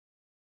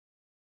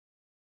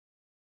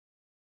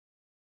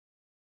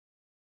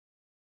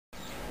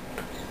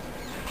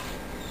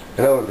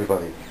Hello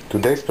everybody.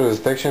 Today's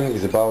presentation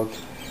is about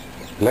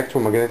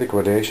electromagnetic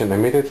radiation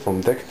emitted from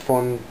Dect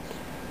Phone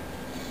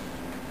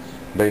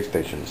base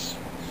stations.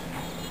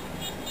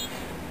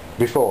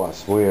 Before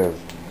us we have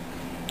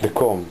the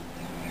COM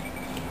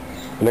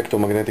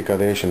electromagnetic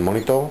radiation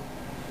monitor,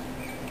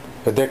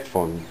 a Dect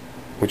Phone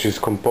which is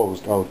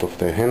composed out of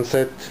the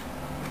handset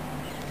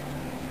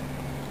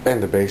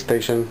and the base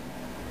station,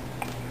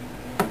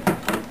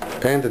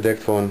 and the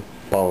Dect Phone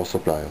power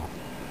supplier.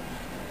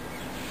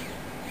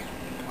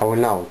 I will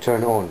now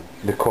turn on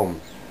the COM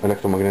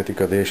electromagnetic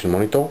radiation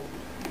monitor.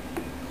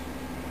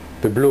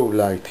 The blue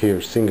light here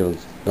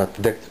signals that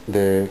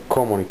the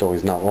COM monitor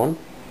is now on,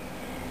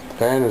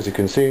 and as you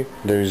can see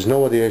there is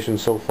no radiation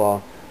so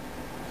far,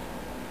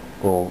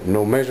 or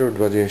no measured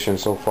radiation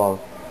so far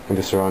in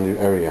the surrounding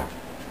area.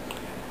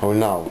 I will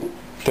now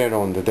turn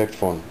on the Dect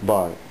Phone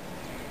by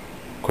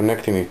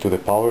connecting it to the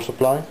power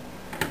supply,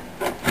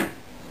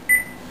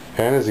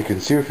 and as you can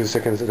see a few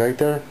seconds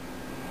later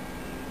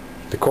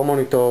the COM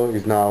monitor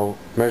is now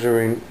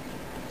measuring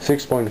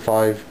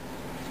 6.5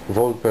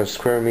 volt per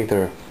square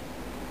meter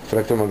of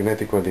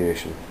electromagnetic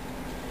radiation.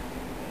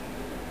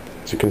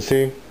 As you can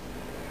see,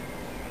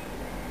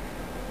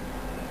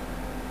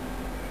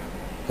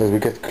 as we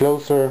get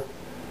closer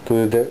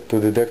to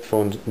the Dect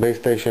Phone base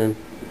station,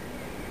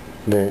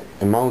 the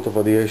amount of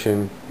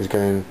radiation is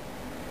getting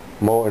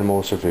more and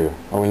more severe.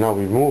 I will now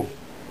remove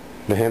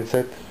the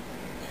handset,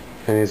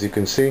 and as you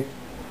can see,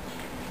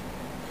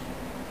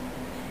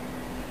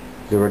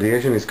 the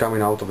radiation is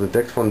coming out of the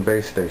Dect Phone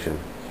base station.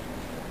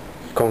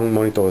 The COM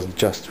monitor has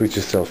just switched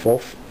itself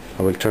off.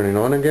 I will turn it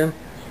on again,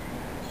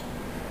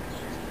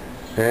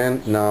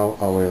 and now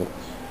I will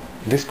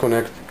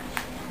disconnect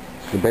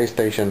the base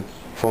station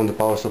from the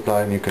power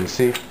supply, and you can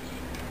see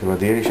the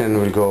radiation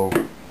will go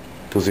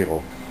to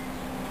zero.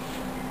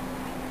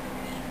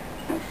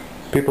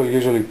 People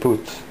usually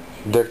put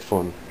Dect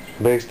Phone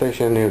base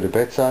station near the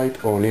bedside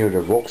or near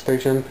the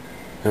workstation,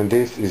 and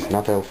this is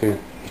not healthy.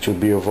 It should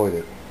be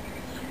avoided.